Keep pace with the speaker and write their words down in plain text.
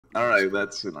All right,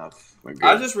 that's enough. We're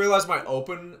I good. just realized my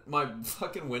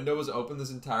fucking window was open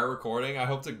this entire recording. I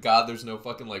hope to God there's no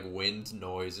fucking like wind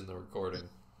noise in the recording.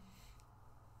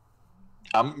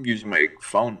 I'm using my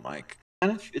phone mic.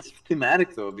 Kind of, it's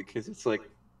thematic though because it's like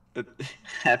the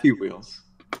Happy Wheels.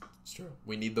 It's true.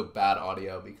 We need the bad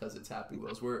audio because it's Happy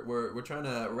Wheels. We're trying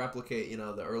to replicate,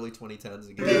 the early 2010s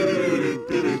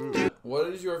again. What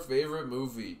is your favorite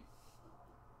movie?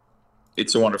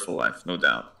 It's a Wonderful Life, no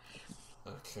doubt.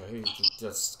 Okay,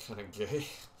 that's kind of gay.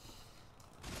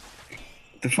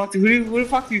 The fuck? Who the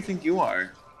fuck do you think you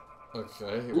are?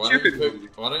 Okay, What's your favorite movie?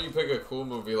 why don't you pick a cool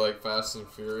movie like Fast and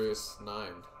Furious 9?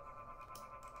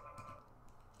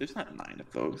 There's not 9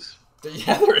 of those.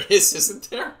 Yeah, there is, isn't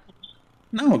there?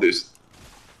 No, there's.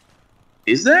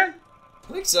 Is there?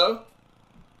 I think so.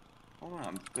 Hold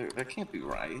on, that can't be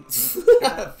right.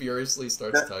 Furiously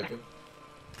starts typing.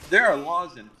 There are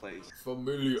laws in place.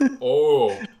 Familia.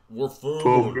 Oh, we're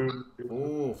family.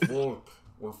 Oh, fuck.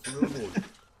 We're family.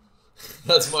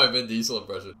 That's my Vin Diesel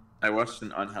impression. I watched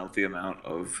an unhealthy amount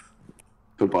of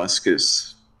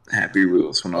Tobuscus Happy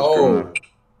Wheels when I was growing up.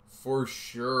 For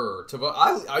sure.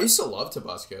 I used to love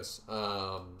Tobuscus.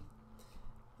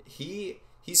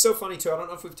 He's so funny too. I don't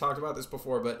know if we've talked about this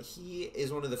before, but he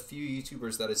is one of the few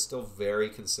YouTubers that is still very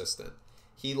consistent.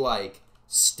 He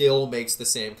still makes the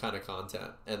same kind of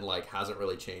content and hasn't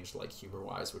really changed humor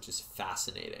wise, which is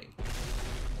fascinating.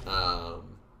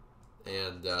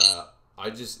 And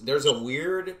there's a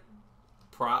weird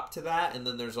prop to that, and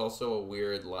then there's also a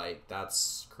weird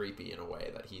that's creepy in a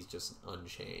way that he's just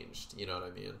unchanged. You know what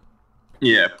I mean?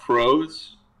 Yeah,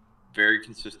 pros, very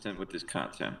consistent with his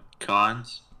content.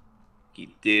 Cons,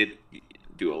 he did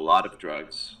do a lot of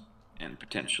drugs and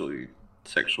potentially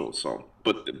sexual assault.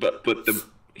 But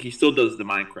he still does the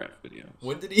Minecraft videos.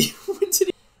 When did he?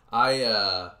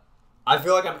 I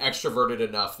feel like I'm extroverted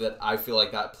enough that I feel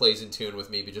like that plays in tune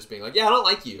with me, just being like, yeah, I don't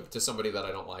like you, to somebody that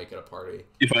I don't like at a party.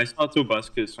 If I saw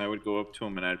Tobuscus, I would go up to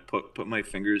him and I'd put my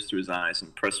fingers through his eyes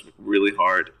and press really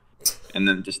hard, and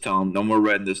then just tell him, no more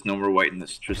redness, no more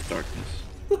whiteness, just darkness.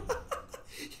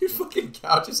 You'd fucking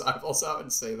gouge his eyeballs out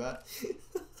and say that.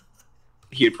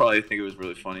 He'd probably think it was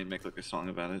really funny and make a song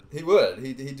about it. He would.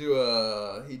 He'd do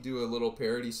a little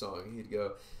parody song. He'd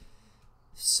go,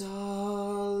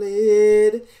 Solid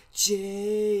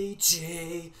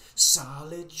JJ,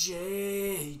 Solid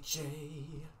JJ.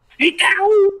 He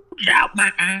goes out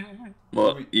my eye.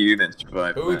 Well, you didn't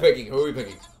survive. Who are we picking?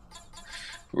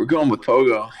 We're going with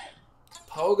Pogo.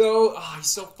 Pogo? Oh, he's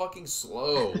so fucking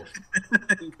slow.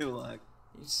 Good luck.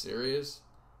 You serious?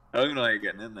 I don't even know how you're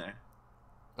getting in there.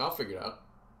 I'll figure it out.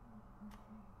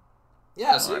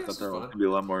 Yeah, see, I thought that would be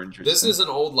a lot more interesting. This is an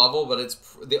old level, but it's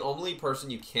the only person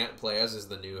you can't play as is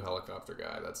the new helicopter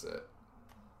guy. That's it.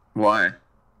 Why?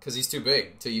 Because he's too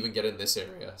big to even get in this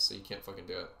area, so you can't fucking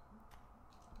do it.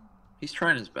 He's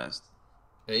trying his best.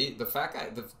 Hey, the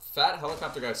fat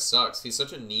helicopter guy sucks. He's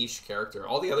such a niche character.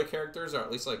 All the other characters are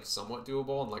at least somewhat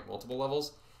doable on multiple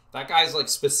levels. That guy's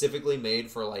specifically made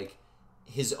for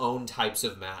his own types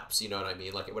of maps. You know what I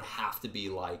mean? It would have to be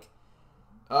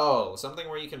oh, something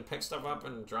where you can pick stuff up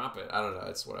and drop it. I don't know.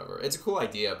 It's whatever. It's a cool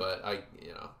idea, but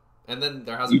And then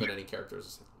there hasn't been any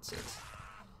characters since.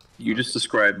 You just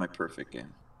described my perfect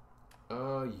game.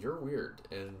 You're weird,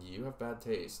 and you have bad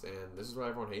taste, and this is why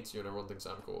everyone hates you and everyone thinks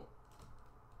I'm cool.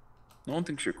 No one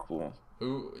thinks you're cool.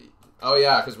 Who? Oh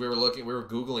yeah, because we were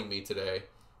Googling me today,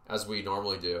 as we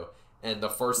normally do, and the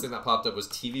first thing that popped up was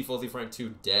TV Filthy Frank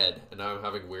 2 dead, and now I'm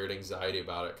having weird anxiety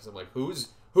about it because I'm like, who's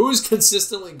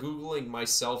consistently Googling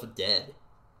myself dead?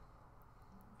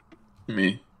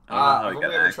 Me. I've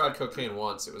only ever tried cocaine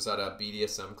once. It was at a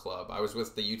BDSM club. I was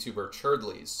with the YouTuber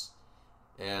Churdleys,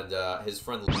 and his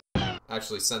friend.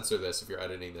 Actually, censor this if you're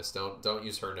editing this. Don't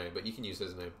use her name, but you can use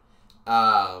his name.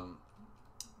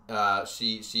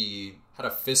 She had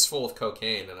a fistful of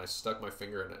cocaine, and I stuck my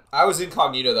finger in it. I was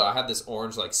incognito though. I had this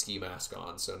orange ski mask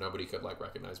on, so nobody could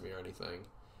recognize me or anything.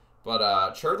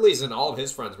 But Churdleys and all of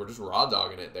his friends were just raw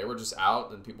dogging it. They were just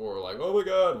out, and people were like, "Oh my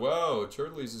god, wow,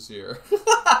 Churdleys is here."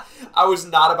 I was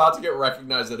not about to get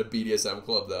recognized at a BDSM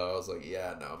club though. I was like,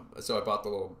 "Yeah, no." So I bought the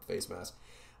little face mask.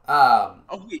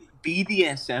 Oh wait,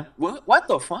 BDSM? What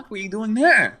the fuck were you doing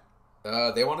there?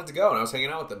 They wanted to go, and I was hanging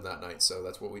out with them that night, so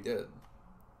that's what we did.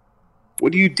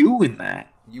 What do you do in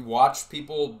that? You watch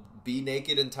people be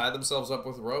naked and tie themselves up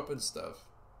with rope and stuff.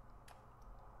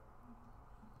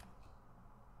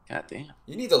 God damn.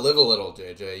 You need to live a little,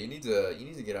 JJ. You need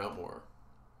to get out more.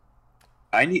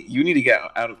 You need to get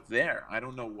out of there. I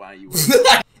don't know why you would.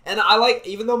 And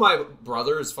even though my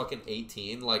brother is fucking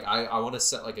 18, I want to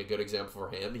set a good example for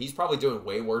him. He's probably doing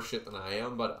way worse shit than I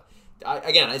am, but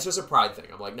again, it's just a pride thing.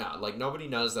 I'm like, nah, like nobody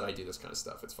knows that I do this kind of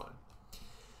stuff. It's fine.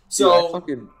 So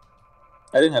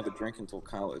I didn't have a drink until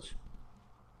college.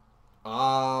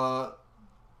 I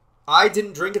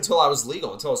didn't drink until I was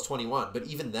legal, until I was 21. But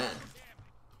even then,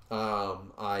 I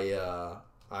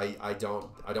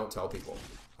don't tell people.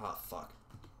 Oh fuck.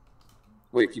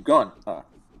 Wait, keep going.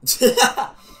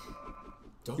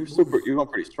 Don't you're going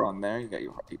pretty strong there. You got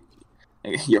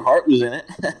your heart was in it.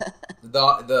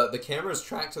 the camera's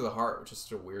tracked to the heart, which is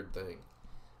such a weird thing.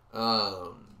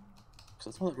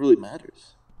 That's all that really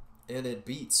matters. And it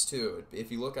beats too.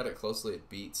 If you look at it closely, it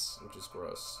beats, which is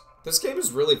gross. This game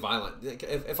is really violent.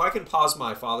 If I can pause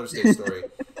my Father's Day story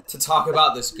to talk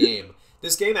about this game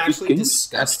actually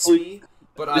disgusts me,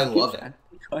 but I love it.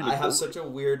 I have such a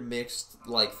weird mixed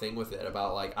like thing with it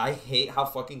about like I hate how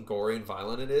fucking gory and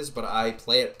violent it is, but I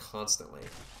play it constantly.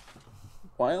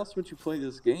 Why else would you play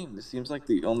this game? This seems like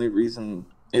the only reason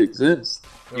it exists.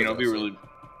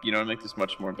 Make this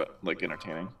much more like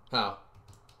entertaining. How?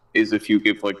 Is if you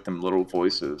give like them little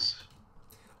voices.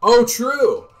 Oh,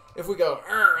 true. If we go,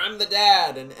 I'm the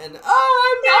dad, and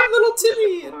I'm little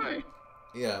Timmy. And,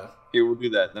 yeah. Here, we'll do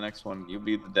that. The next one, you'll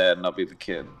be the dad, and I'll be the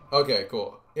kid. Okay,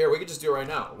 cool. Here, we can just do it right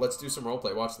now. Let's do some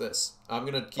roleplay. Watch this. I'm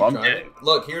gonna keep driving.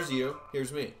 Look, here's you.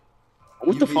 Here's me.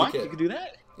 What the fuck? You can do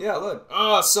that? Yeah, look.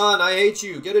 Oh, son, I hate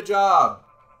you. Get a job.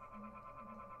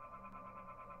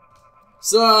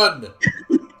 Son!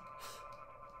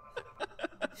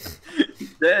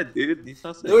 He's dead, dude. He's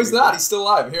not no, he's not. He's still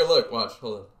alive. Here, look. Watch.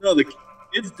 Hold on. No, the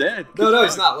kid's dead. No,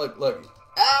 he's not. Look.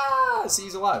 Ah! See,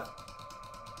 he's alive.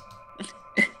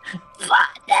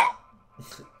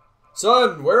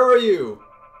 Son, where are you?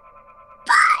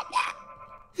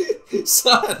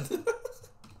 Son!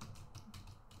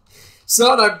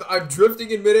 Son, I'm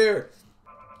drifting in midair.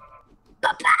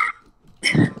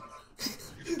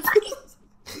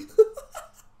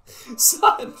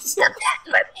 Son!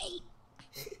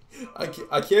 I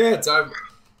can't. I'm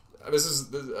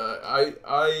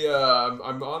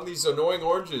on these annoying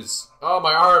oranges. Oh,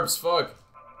 my arms, fuck.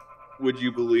 Would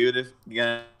you believe it if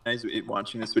guys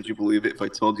watching this? Would you believe it if I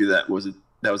told you that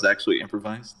was actually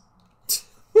improvised?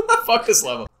 Fuck this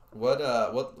level.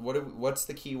 What's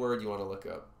the keyword you want to look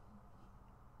up?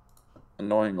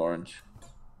 Annoying orange.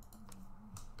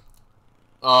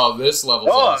 Oh, this level's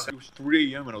awesome. It was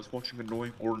 3 a.m. and I was watching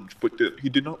Annoying Orange, but he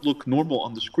did not look normal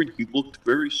on the screen. He looked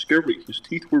very scary. His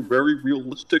teeth were very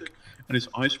realistic, and his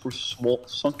eyes were small,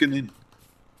 sunken in.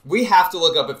 We have to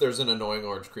look up if there's an Annoying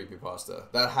Orange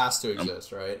creepypasta. That has to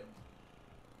exist, right?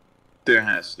 There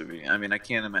has to be. I mean, I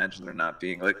can't imagine there not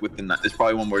being. Like, with the knife, there's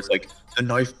probably one where it's like, the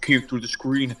knife came through the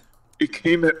screen. It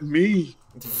came at me.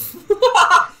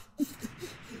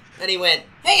 And he went,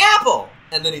 hey, Apple!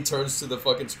 And then he turns to the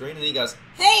fucking screen and he goes,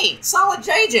 hey, Solid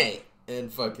JJ!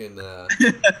 And fucking,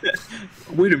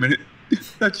 Wait a minute.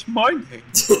 That's my name.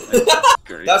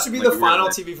 That should be the final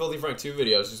TV Filthy Frank 2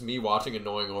 video. It's just me watching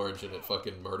Annoying Orange and it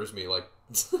fucking murders me like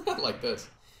like this.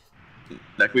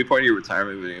 That could be part of your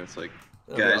retirement video. It's like,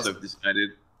 guys, awesome. I've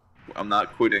decided I'm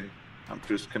not quitting. I'm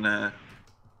just gonna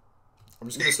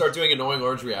start doing Annoying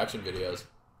Orange reaction videos.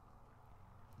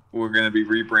 We're gonna be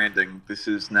rebranding. This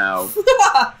is now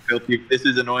Filthy. This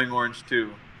is Annoying Orange 2.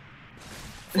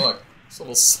 Fuck. This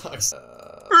level sucks.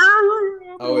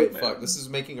 Oh wait, fuck. This is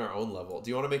making our own level. Do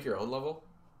you want to make your own level?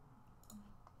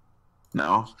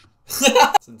 No.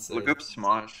 That's insane. Look up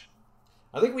Smosh.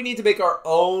 I think we need to make our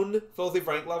own Filthy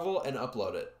Frank level and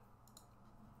upload it.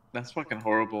 That's fucking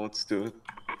horrible. Let's do it.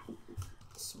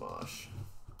 Smosh.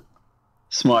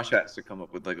 Smosh has to come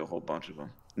up with like a whole bunch of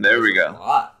them. There we go. A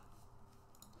lot.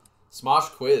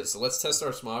 Smosh quiz. So let's test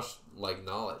our Smosh like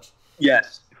knowledge.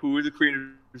 Yes. Who are the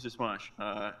creators of Smosh?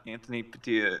 Anthony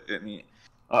Padilla and me.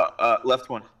 Left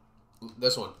one.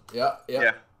 This one. Yeah.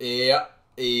 That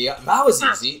was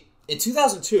easy. In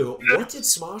 2002, what did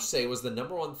Smosh say was the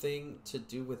 #1 thing to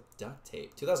do with duct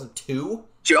tape? 2002?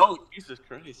 Joe, Jesus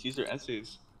Christ, these are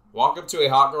essays. Walk up to a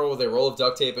hot girl with a roll of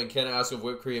duct tape and Ken ask of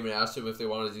whipped cream and ask them if they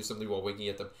want to do something while winking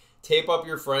at them. Tape up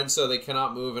your friends so they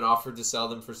cannot move and offer to sell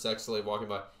them for sex till they walking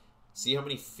by. See how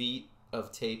many feet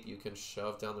of tape you can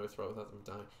shove down their throat without them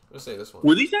dying. I'm gonna say this one.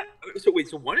 Were these so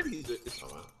one of these is... Oh,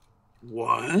 wow.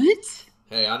 What?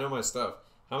 Hey, I know my stuff.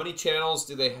 How many channels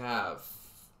do they have?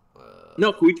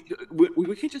 No, we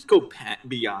can't just go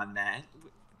beyond that.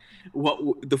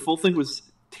 What the full thing was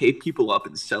tape people up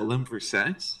and sell them for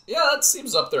sex? Yeah, that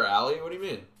seems up their alley. What do you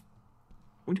mean?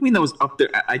 What do you mean that was up there?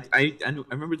 I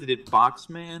remember they did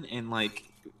Boxman and like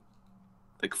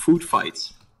food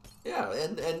fights. Yeah,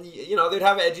 and you know, they'd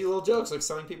have edgy little jokes like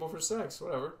selling people for sex,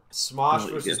 whatever.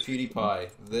 Smosh versus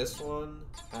PewDiePie. This one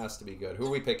has to be good. Who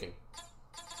are we picking?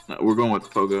 We're going with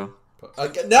Pogo.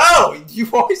 No! You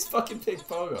always fucking pick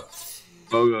Pogo.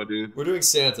 Pogo, dude. We're doing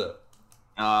Santa.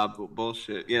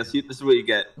 Bullshit. Yeah, see, this is what you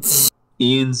get.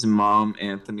 Ian's mom,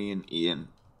 Anthony, and Ian.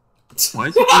 Why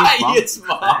is Ian's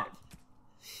mom?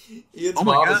 Ian's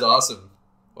mom is awesome.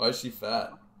 Why is she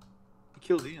fat? He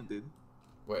killed Ian, dude.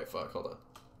 Wait, fuck, hold on.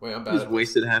 Wait, I'm bad. He just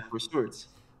wasted half her swords.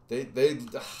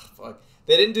 Fuck.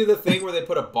 They didn't do the thing where they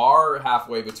put a bar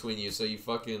halfway between you so you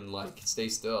fucking, like, stay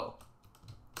still.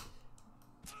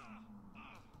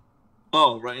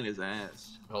 Oh, right in his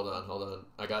ass. Hold on.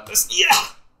 I got this. Yeah!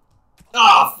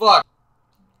 Ah, fuck!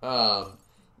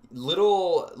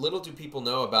 Little do people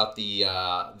know about the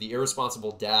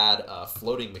irresponsible dad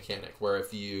floating mechanic, where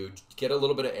if you get a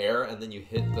little bit of air and then you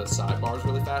hit the sidebars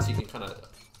really fast, you can kind of...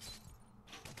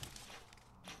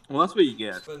 Well, that's what you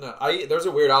get. There's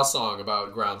a Weird Al song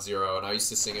about Ground Zero, and I used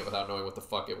to sing it without knowing what the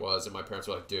fuck it was, and my parents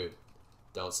were like, dude,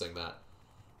 don't sing that.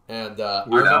 And I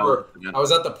remember I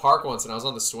was at the park once, and I was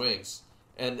on the swings,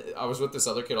 and I was with this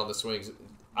other kid on the swings.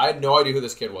 I had no idea who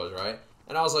this kid was, right?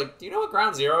 And I was like, do you know what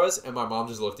Ground Zero is? And my mom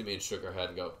just looked at me and shook her head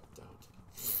and go,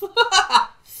 don't.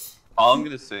 All I'm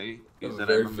going to say is that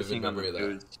I remember seeing on the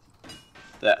news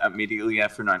that immediately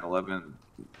after 9/11,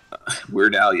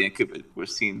 Weird Al Yankovic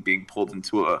was seen being pulled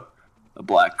into a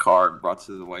black car and brought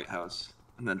to the White House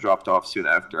and then dropped off soon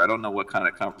after. I don't know what kind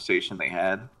of conversation they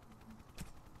had.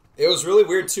 It was really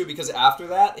weird, too, because after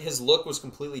that, his look was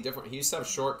completely different. He used to have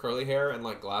short, curly hair and,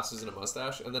 like, glasses and a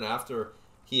mustache. And then after,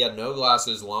 he had no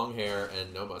glasses, long hair,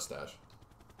 and no mustache.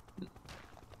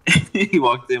 He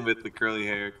walked in with the curly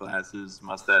hair, glasses,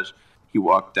 mustache. He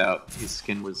walked out. His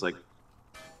skin was, like,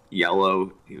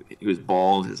 yellow. He was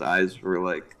bald. His eyes were,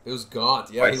 like... It was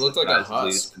gaunt. Yeah, he looked like a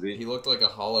husk. He looked like a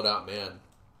hollowed-out man.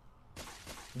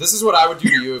 This is what I would do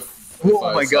to you if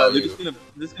oh my god, they're just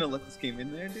gonna let this game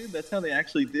in there, dude? That's how they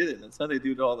actually did it. That's how they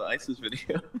do all the ISIS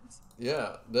videos.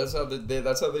 Yeah, that's how they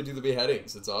do the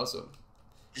beheadings. It's awesome.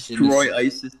 Destroy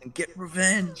ISIS and get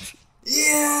revenge.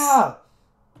 Yeah!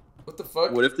 What the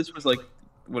fuck? What if this was like...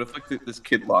 What if, like, this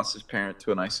kid lost his parent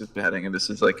to an ISIS beheading and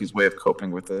this is, like, his way of coping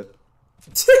with it?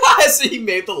 So he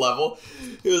made the level.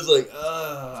 He was like,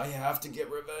 I have to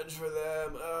get revenge for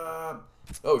them.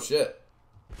 Oh, shit.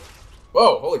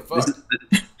 Whoa, holy fuck.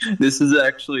 This is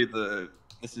actually the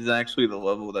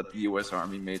level that the U.S.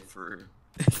 Army made for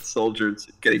soldiers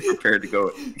getting prepared to go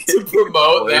to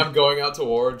promote them going out to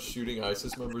war and shooting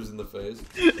ISIS members in the face.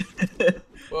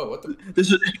 Whoa, what the?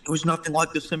 It was nothing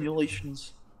like the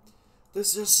simulations.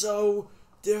 This is so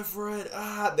different.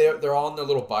 They're all on their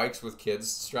little bikes with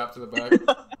kids strapped to the back.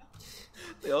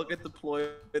 They all get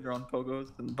deployed. They're on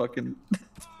pogos and fucking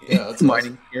that's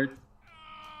mining here.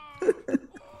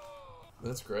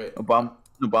 That's great.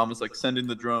 Obama's like, send in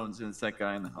the drones, and it's that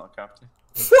guy in the helicopter.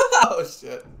 Oh,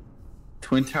 shit.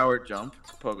 Twin Tower jump?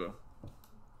 Pogo.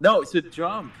 No, it's a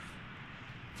jump.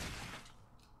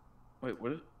 Wait,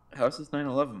 what? How is this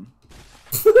 9/11?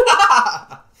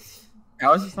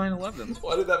 How is this 9/11?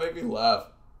 Why did that make me laugh?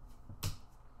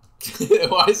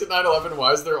 Why is it 9/11?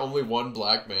 Why is there only one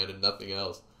black man and nothing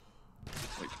else?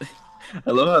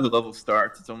 I love how the level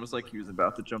starts. It's almost like he was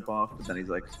about to jump off, but then he's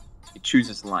like, he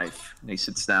chooses life, and he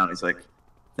sits down. He's like,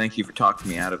 "Thank you for talking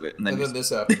me out of it." And then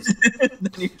this happens.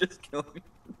 Then you just kill me.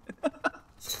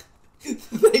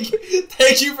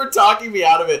 Thank you for talking me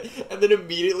out of it, and then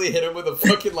immediately hit him with a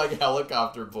fucking like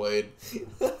helicopter blade.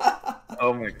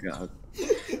 Oh my god!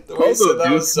 The way he said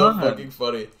that was so fucking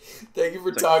funny. Thank you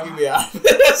for talking me out of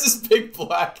it. That's this big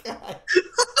black guy.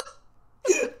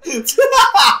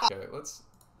 Okay, let's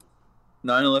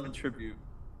 9/11 tribute.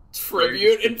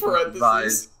 Tribute in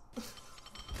parentheses.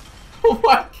 Oh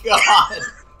my god!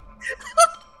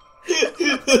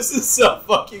 This is so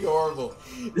fucking horrible.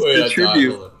 Wait,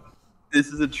 tribute. This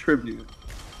is a tribute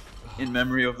in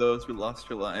memory of those who lost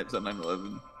their lives on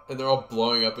 9/11. And they're all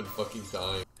blowing up and fucking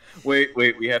dying. Wait,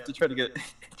 we have to try to get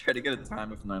a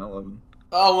time of 9/11.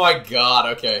 Oh my god!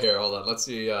 Okay, here, hold on. Let's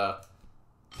see.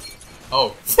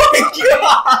 Oh, fucking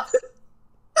god!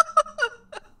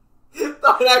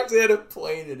 Thought it actually had a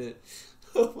plane in it.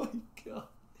 Oh my god.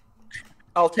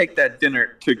 I'll take that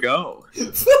dinner to go.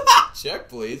 Check,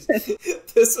 please.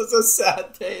 This was a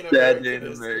sad day in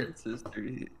American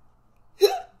history.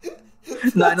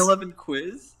 9/11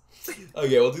 quiz?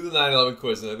 Okay, we'll do the 9/11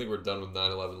 quiz, and I think we're done with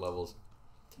 9/11 levels.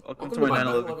 Welcome to my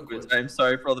 9/11 quiz. I'm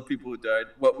sorry for all the people who died.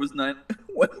 When was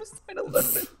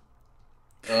 9/11?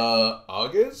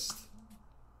 August?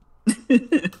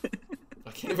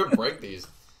 I can't even break these.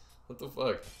 What the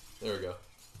fuck? There we go.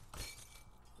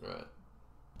 Alright.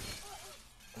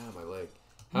 Ah, my leg.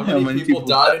 How many people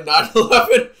died in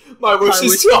 9/11? My wish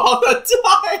is to all that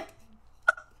died.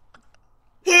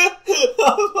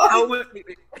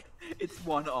 It's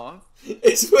one off.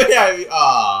 It's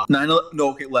ah. 9/11. No,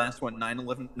 okay, last one.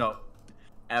 9/11. No,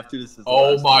 after this is. The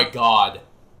Oh last my one. god.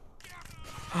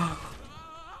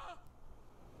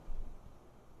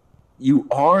 You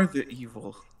are the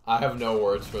evil. I have no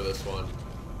words for this one.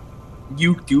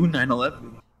 You do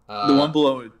 9/11. The one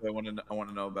below it, I want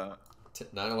to know about.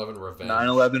 9/11 Revenge.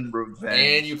 9/11 Revenge.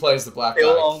 And you play as the black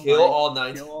Kill guy. all Kill night. all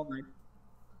night. Kill all night.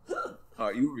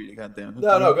 Alright, you read it, goddamn.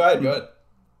 No, go ahead, go ahead.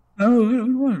 No,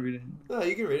 we want to read it. No,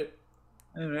 you can read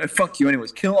it. Fuck you,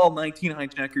 anyways. Kill all 19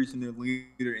 hijackers and their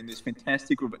leader in this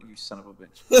fantastic revenge. You son of a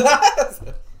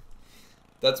bitch.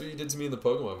 That's what you did to me in the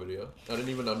Pokemon video. I didn't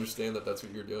even understand that that's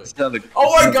what you're doing. The,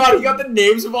 Oh my god, he got the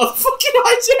names of all the fucking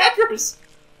hijackers!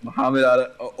 Muhammad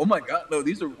Ada. Oh my god, no,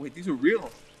 these are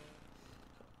real.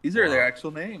 These are their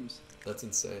actual names. That's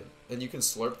insane. And you can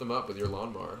slurp them up with your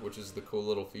lawnmower, which is the cool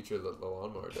little feature that the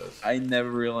lawnmower does. I never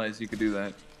realized you could do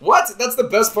that. What? That's the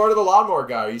best part of the lawnmower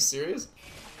guy. Are you serious?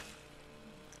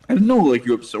 I didn't know like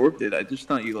you absorbed it. I just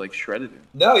thought you like shredded it.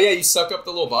 No, yeah, you suck up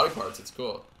the little body parts. It's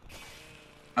cool.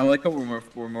 I like how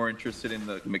we're more interested in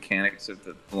the mechanics of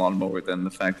the lawnmower than the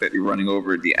fact that you're running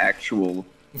over the actual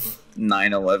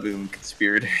 9/11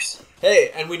 conspirators.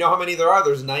 Hey, and we know how many there are.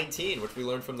 There's 19, which we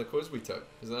learned from the quiz we took.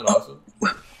 Isn't that awesome?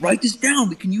 Write this down.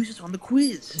 We can use this on the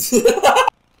quiz.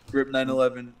 Rip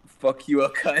 9/11. Fuck you, Al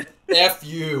Qaeda. F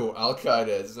you, Al Qaeda.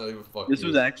 It's not even fuck This you.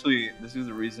 was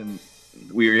the reason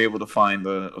we were able to find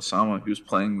Osama who was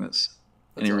playing this,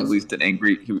 and he That's released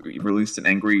an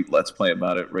angry Let's Play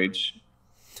about it,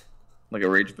 like a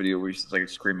rage video where he's like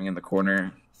screaming in the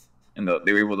corner, and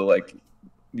they were able to like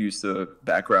use the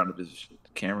background of his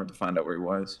camera to find out where he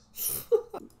was.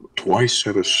 Twice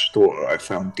at a store, I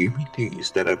found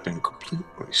DVDs that had been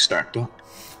completely stacked up.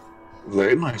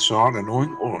 Then I saw an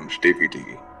annoying orange DVD.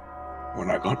 When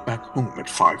I got back home at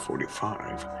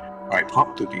 5:45, I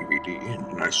popped the DVD in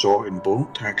and I saw in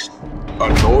bold text,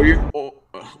 "Annoying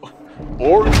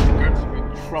orange gets me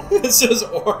trouble." It says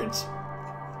orange.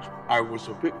 I was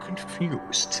a bit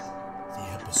confused. The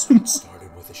episode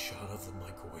started with a shot of the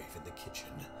microwave in the kitchen.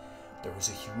 There was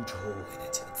a huge hole in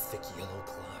it, and thick yellow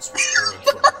glass was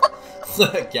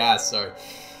pouring from it. Gas, sorry.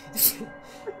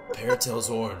 Pear tells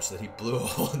Orange that he blew a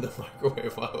hole in the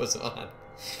microwave while it was on.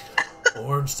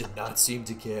 Orange did not seem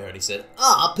to care, and he said,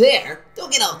 Aw, Pear,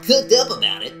 don't get all cooked up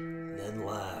about it. and then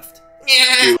laughed.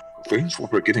 Things were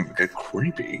beginning to get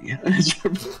creepy.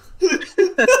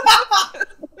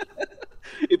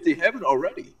 If they haven't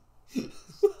already.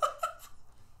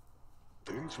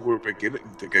 Things were beginning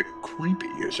to get creepy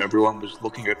as everyone was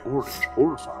looking at Orange,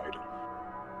 horrified.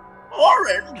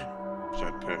 Orange!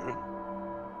 Said Pear.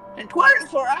 In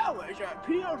 24 hours, our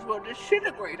peels will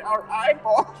disintegrate, our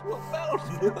eyeballs will melt,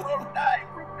 and we'll die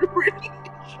from the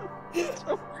radiation.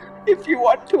 So, if you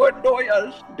want to annoy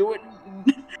us, do it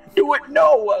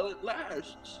now while it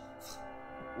lasts.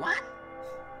 What?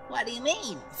 What do you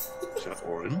mean? Said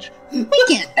Orange. We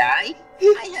can't die.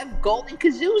 I have golden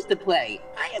kazoos to play.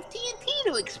 I have TNT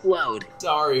to explode.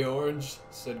 Sorry, Orange,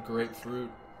 said Grapefruit.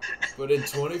 But in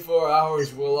 24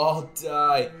 hours, we'll all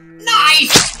die.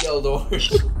 Nice! Yelled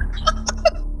Orange.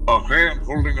 A hand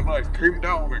holding a knife came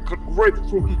down and cut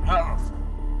Grapefruit in half.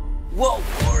 Whoa,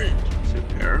 Orange! Said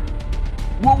Pear.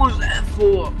 What was that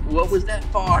for? What was that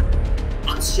for?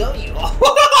 I'll show you all.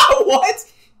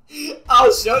 What?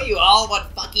 I'll show you all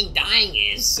what fucking dying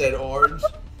is. Said Orange.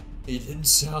 He didn't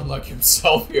sound like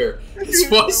himself here. His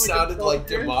voice sounded like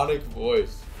demonic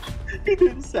voice. He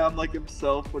didn't sound like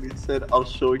himself when he said, "I'll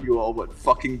show you all what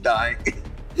fucking dying."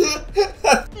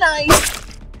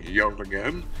 Nice. He yelled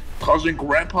again, causing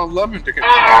Grandpa Lemon to get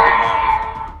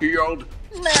mad. He yelled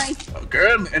Nice.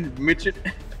 again,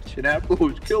 and Apple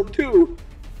was killed too.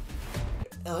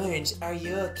 Orange, are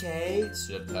you okay?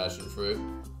 Said Passion Fruit.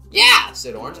 Yeah,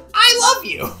 Said Orange. I love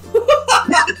you.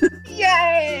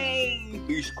 Yay!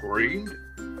 he screamed.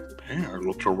 Pear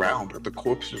looked around at the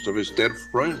corpses of his dead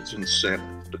friends and said,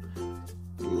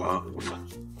 "Love."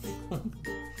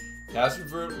 Passion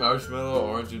Fruit, Marshmallow,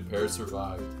 Orange, and Pear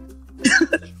survived.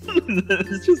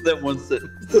 It's just that one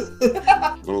sentence.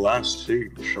 The last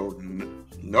scene showed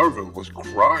Nerva was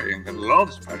crying and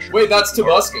loves Passion Wait, Fruit. that's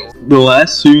Tabuscus. The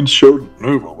last scene showed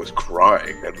Nerva was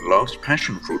crying and loves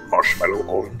Passion Fruit, Marshmallow,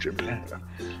 Orange, and Pear.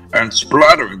 And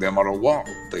splattering them on a wall,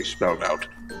 they spelled out,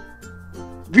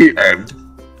 "The end."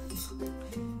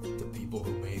 The people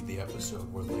who made the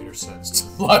episode were later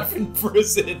sentenced to Life in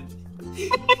prison.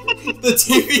 The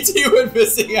DVD went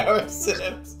missing ever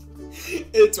since.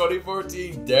 In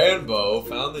 2014, Danbo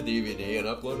found the DVD and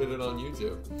uploaded it on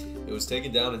YouTube. It was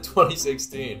taken down in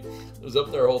 2016. It was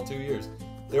up there a whole 2 years.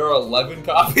 There are 11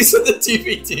 copies of the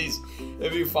DVDs.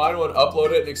 If you find one,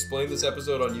 upload it and explain this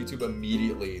episode on YouTube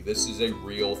immediately. This is a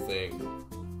real thing.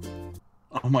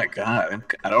 Oh my god!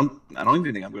 I don't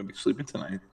even think I'm gonna be sleeping tonight.